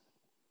kids.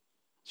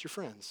 It's your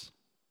friends.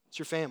 It's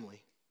your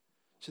family.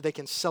 So they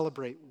can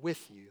celebrate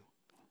with you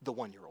the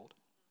 1-year-old.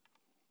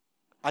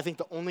 I think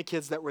the only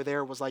kids that were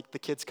there was like the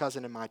kid's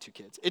cousin and my 2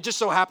 kids. It just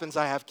so happens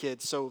I have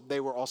kids, so they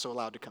were also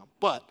allowed to come.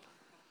 But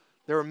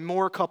there were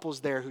more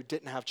couples there who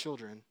didn't have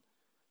children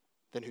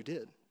than who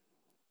did.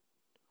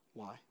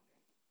 Why?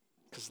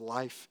 Because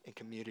life and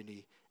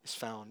community is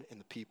found in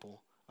the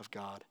people of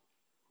God,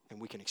 and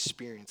we can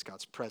experience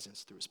God's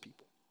presence through His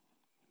people.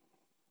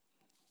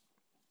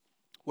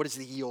 What is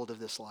the yield of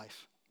this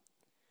life?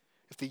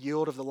 If the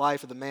yield of the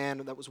life of the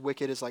man that was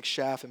wicked is like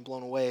chaff and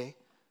blown away,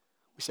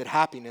 we said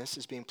happiness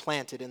is being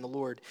planted in the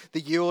Lord.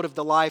 The yield of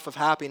the life of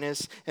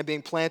happiness and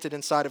being planted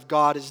inside of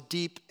God is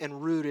deep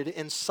and rooted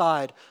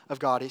inside of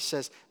God. He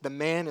says, the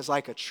man is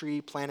like a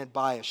tree planted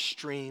by a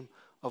stream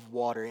of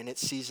water. In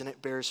its season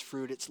it bears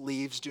fruit, its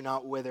leaves do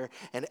not wither,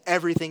 and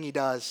everything he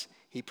does,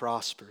 he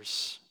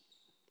prospers.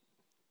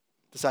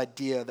 This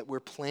idea that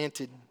we're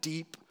planted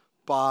deep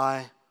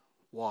by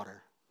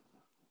water.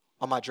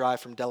 On my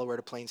drive from Delaware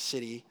to Plain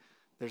City,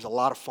 there's a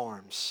lot of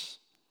farms,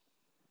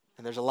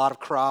 and there's a lot of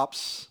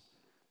crops.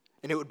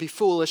 And it would be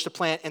foolish to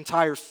plant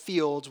entire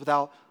fields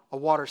without a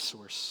water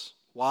source.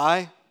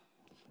 Why?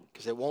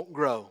 Because it won't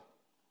grow.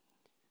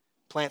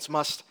 Plants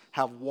must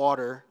have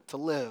water to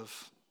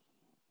live.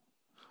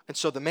 And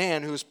so the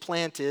man who is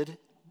planted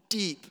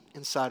deep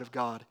inside of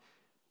God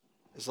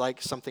is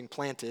like something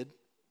planted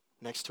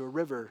next to a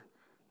river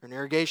or an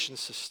irrigation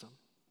system.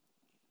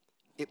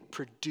 It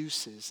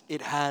produces,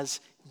 it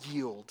has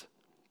yield,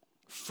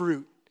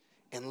 fruit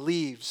and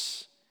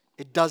leaves.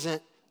 It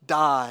doesn't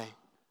die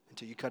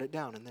until you cut it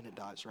down, and then it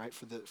dies, right?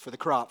 For the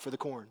crop, for the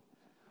corn.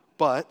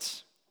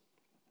 But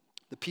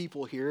the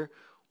people here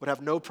would have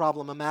no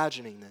problem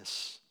imagining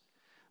this.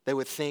 They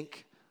would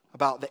think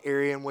about the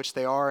area in which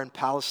they are in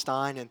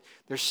Palestine, and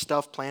there's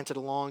stuff planted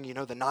along,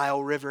 the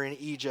Nile River in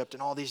Egypt,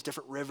 and all these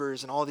different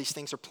rivers, and all these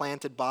things are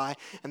planted by,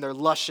 and they're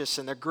luscious,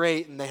 and they're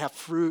great, and they have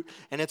fruit,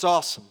 and it's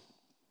awesome.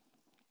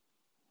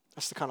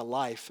 That's the kind of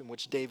life in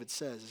which David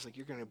says, it's like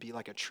you're going to be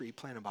like a tree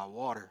planted by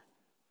water,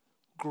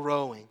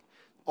 growing,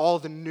 all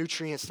the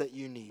nutrients that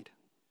you need.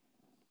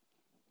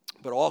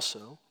 But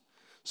also,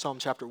 Psalm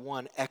chapter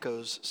 1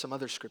 echoes some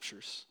other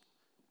scriptures.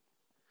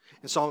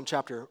 In Psalm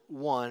chapter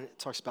 1, it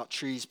talks about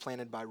trees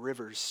planted by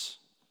rivers.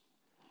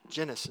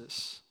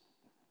 Genesis.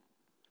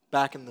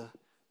 Back in the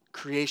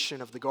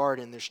creation of the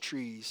garden, there's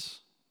trees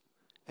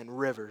and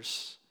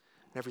rivers.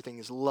 And everything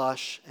is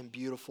lush and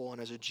beautiful.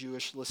 And as a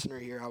Jewish listener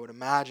here, I would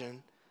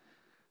imagine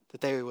that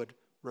they would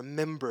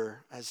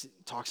remember, as it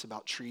talks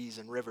about trees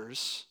and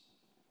rivers,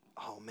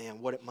 oh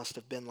man, what it must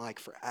have been like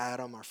for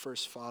Adam, our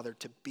first father,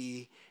 to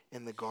be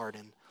in the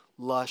garden,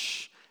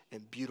 lush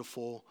and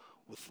beautiful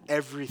with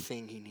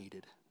everything he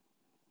needed.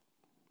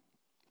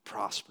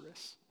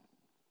 Prosperous.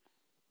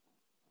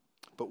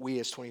 But we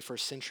as 21st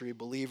century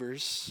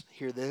believers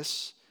hear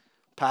this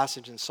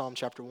passage in Psalm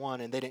chapter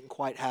 1, and they didn't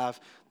quite have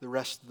the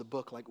rest of the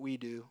book like we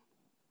do.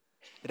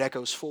 It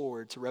echoes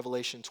forward to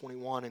Revelation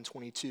 21 and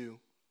 22,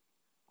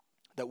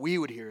 that we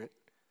would hear it,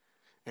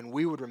 and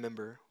we would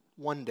remember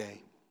one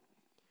day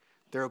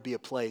there will be a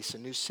place, a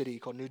new city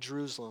called New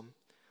Jerusalem,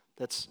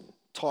 that's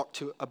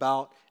talked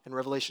about in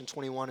Revelation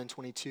 21 and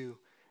 22,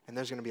 and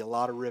there's going to be a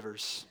lot of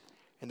rivers.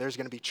 And there's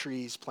going to be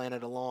trees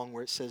planted along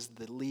where it says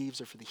the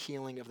leaves are for the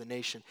healing of the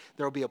nation.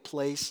 There will be a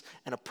place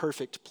and a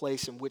perfect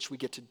place in which we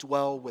get to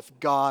dwell with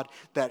God,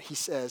 that he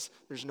says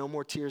there's no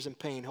more tears and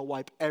pain. He'll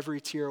wipe every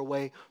tear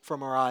away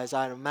from our eyes.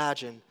 I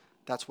imagine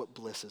that's what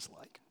bliss is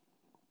like.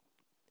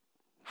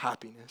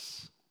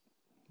 Happiness,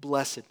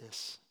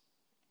 blessedness,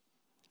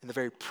 in the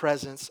very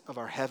presence of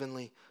our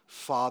heavenly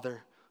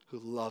Father who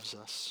loves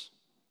us.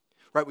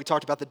 Right, we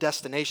talked about the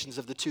destinations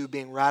of the two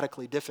being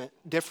radically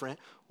different.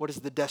 What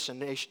is the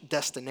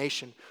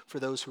destination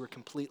for those who are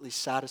completely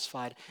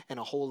satisfied in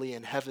a holy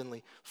and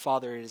heavenly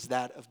Father? It is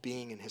that of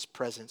being in his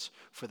presence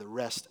for the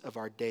rest of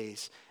our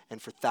days. And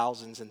for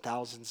thousands and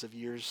thousands of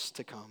years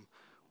to come,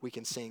 we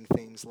can sing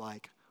things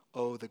like,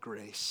 "Oh, the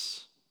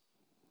grace.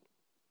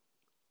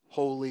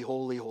 Holy,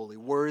 holy, holy.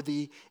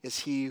 Worthy is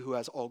he who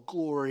has all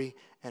glory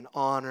and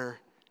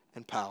honor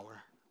and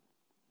power."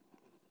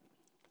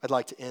 I'd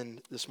like to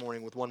end this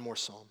morning with one more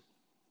psalm.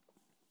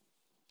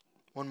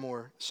 One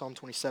more, Psalm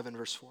 27,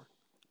 verse 4.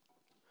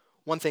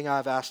 "One thing I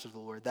have asked of the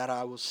Lord, that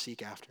I will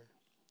seek after,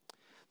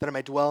 that I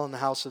may dwell in the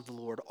house of the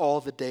Lord all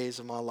the days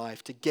of my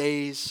life, to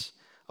gaze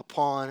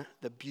upon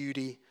the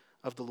beauty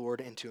of the Lord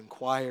and to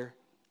inquire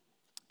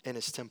in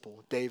his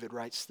temple." David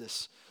writes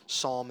this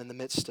psalm in the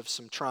midst of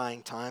some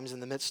trying times,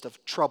 in the midst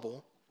of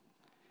trouble.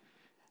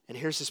 And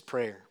here's his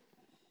prayer.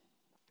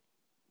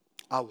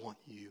 I want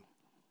you.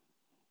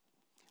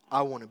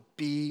 I want to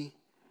be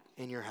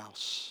in your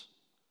house.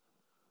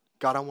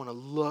 God, I want to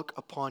look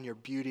upon your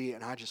beauty,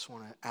 and I just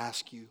want to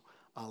ask you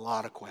a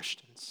lot of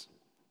questions.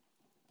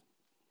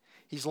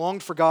 He's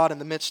longed for God in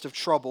the midst of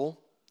trouble.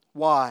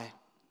 Why?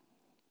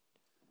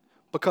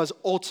 Because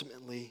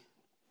ultimately,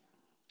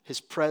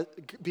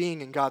 being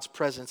in God's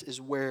presence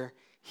is where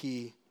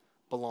he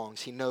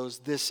belongs. He knows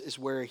this is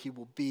where he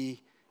will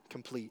be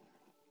complete.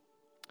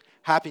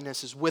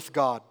 Happiness is with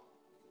God,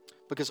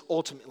 because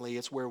ultimately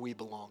it's where we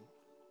belong.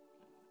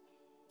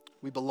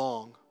 We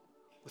belong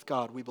with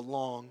God. We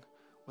belong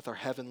with our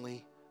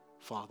heavenly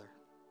Father.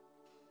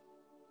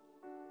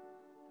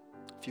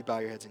 If you bow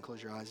your heads and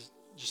close your eyes,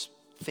 just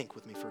think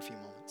with me for a few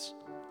moments.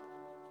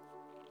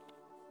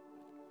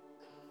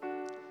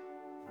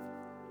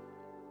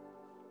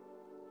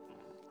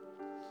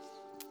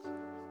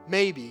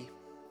 Maybe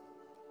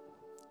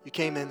you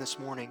came in this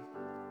morning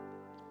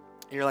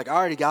and you're like, I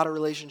already got a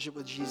relationship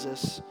with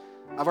Jesus.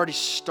 I've already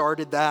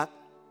started that.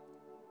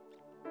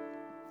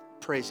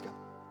 Praise God.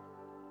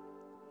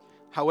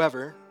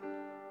 However,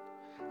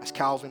 as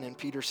Calvin and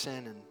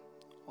Peterson and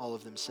all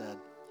of them said,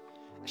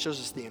 it shows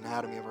us the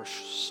anatomy of our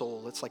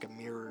soul. It's like a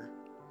mirror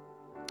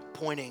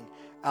pointing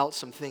out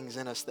some things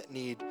in us that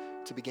need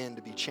to begin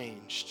to be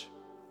changed.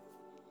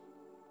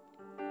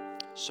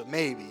 So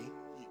maybe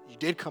you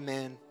did come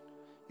in,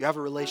 you have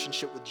a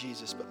relationship with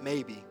Jesus, but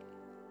maybe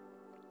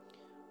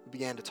we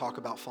began to talk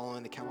about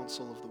following the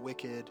counsel of the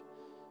wicked,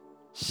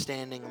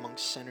 standing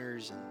amongst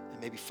sinners,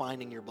 and maybe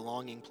finding your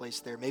belonging place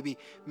there. Maybe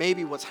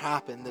what's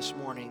happened this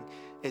morning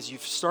is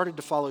you've started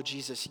to follow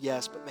Jesus,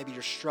 yes, but maybe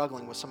you're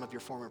struggling with some of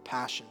your former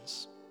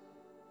passions,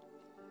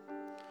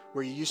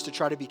 where you used to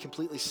try to be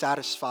completely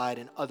satisfied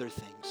in other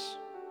things.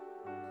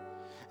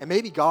 And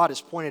maybe God has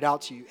pointed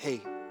out to you,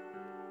 hey,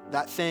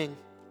 that thing,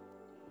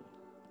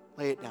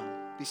 lay it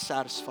down. Be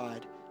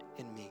satisfied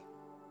in me.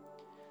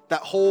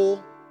 That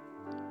hole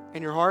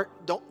in your heart,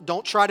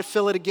 don't try to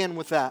fill it again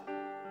with that.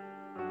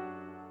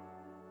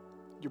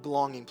 Your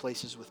belonging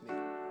places with me.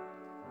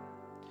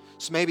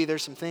 So maybe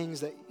there's some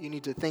things that you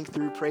need to think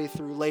through, pray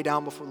through, lay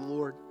down before the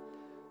Lord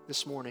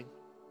this morning.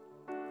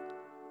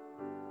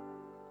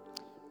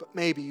 But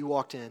maybe you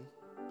walked in,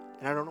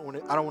 and I don't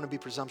want to be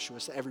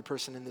presumptuous that every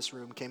person in this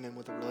room came in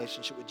with a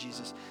relationship with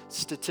Jesus.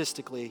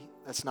 Statistically,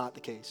 that's not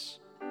the case.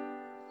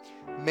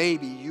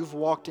 Maybe you've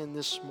walked in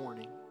this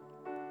morning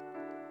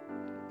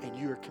and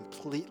you are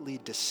completely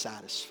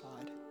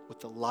dissatisfied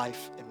with the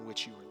life in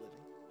which you are living.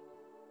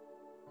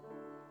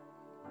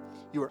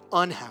 You are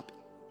unhappy.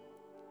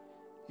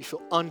 You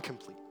feel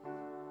incomplete.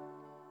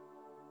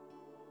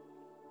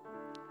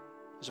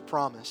 There's a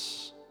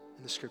promise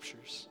in the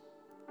scriptures.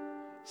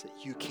 is that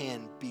you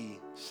can be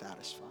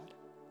satisfied.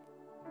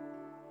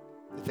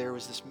 That there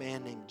was this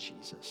man named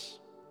Jesus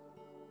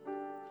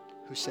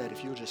who said,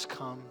 if you'll just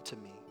come to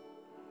me,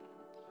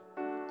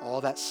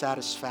 all that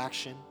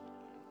satisfaction,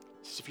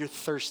 if you're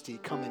thirsty,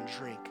 come and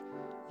drink,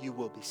 you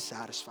will be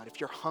satisfied. If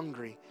you're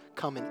hungry,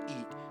 come and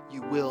eat,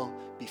 you will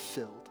be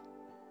filled.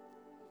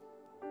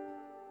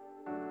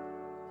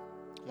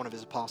 One of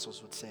his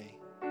apostles would say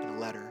in a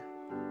letter,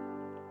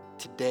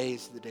 today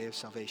is the day of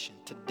salvation.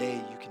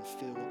 Today you can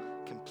feel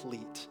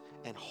complete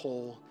and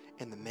whole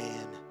in the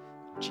man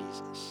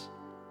Jesus,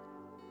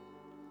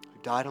 who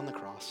died on the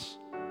cross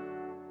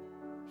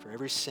for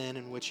every sin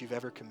in which you've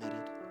ever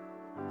committed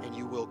and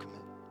you will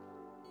commit.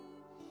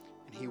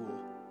 And he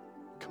will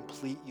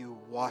complete you,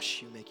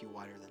 wash you, make you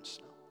whiter than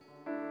snow.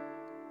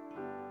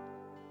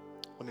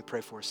 Let me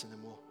pray for us and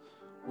then we'll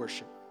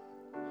worship.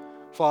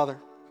 Father,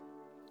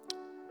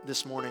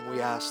 this morning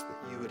we ask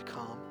that you would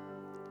come.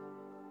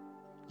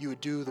 You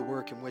would do the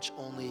work in which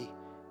only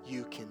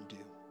you can do.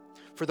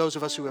 For those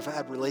of us who have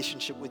had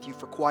relationship with you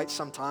for quite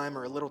some time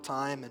or a little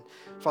time, and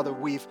Father,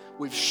 we've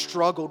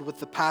struggled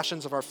with the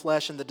passions of our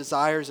flesh and the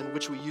desires in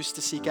which we used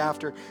to seek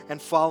after and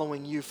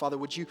following you, Father,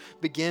 would you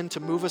begin to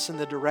move us in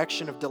the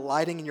direction of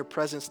delighting in your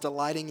presence,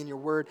 delighting in your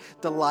word,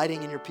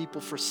 delighting in your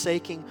people,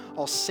 forsaking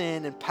all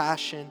sin and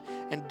passion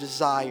and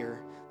desire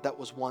that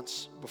was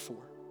once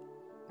before.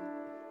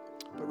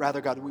 But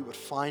rather, God, we would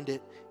find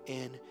it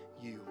in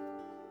you.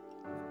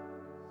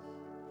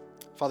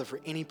 Father,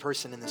 for any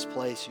person in this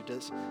place who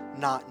does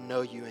not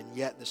know you, and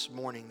yet this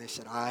morning they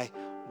said, I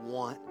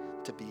want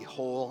to be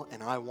whole,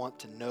 and I want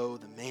to know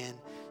the man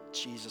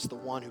Jesus, the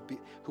one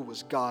who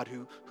was God,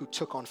 who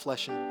took on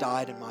flesh and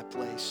died in my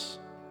place.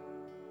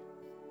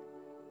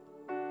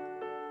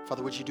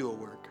 Father, would you do a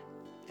work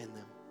in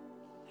them?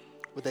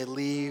 Would they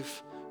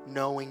leave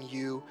knowing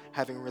you,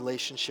 having a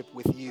relationship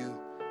with you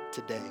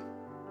today?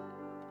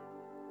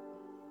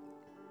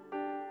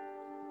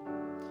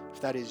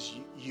 If that is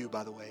you,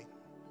 by the way,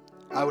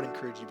 I would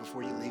encourage you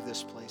before you leave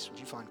this place, would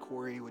you find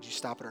Corey? Would you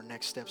stop at our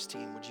Next Steps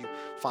team? Would you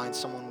find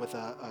someone with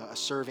a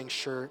serving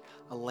shirt,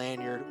 a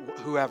lanyard,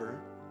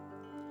 whoever?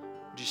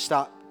 Would you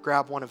stop,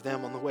 grab one of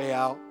them on the way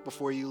out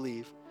before you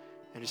leave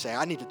and just say,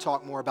 I need to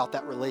talk more about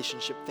that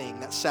relationship thing,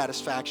 that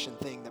satisfaction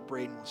thing that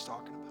Braden was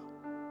talking about.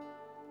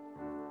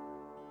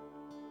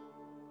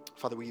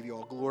 Father, we give you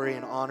all glory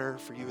and honor,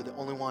 for you are the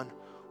only one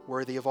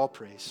worthy of all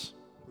praise.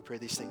 We pray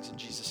these things in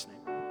Jesus' name.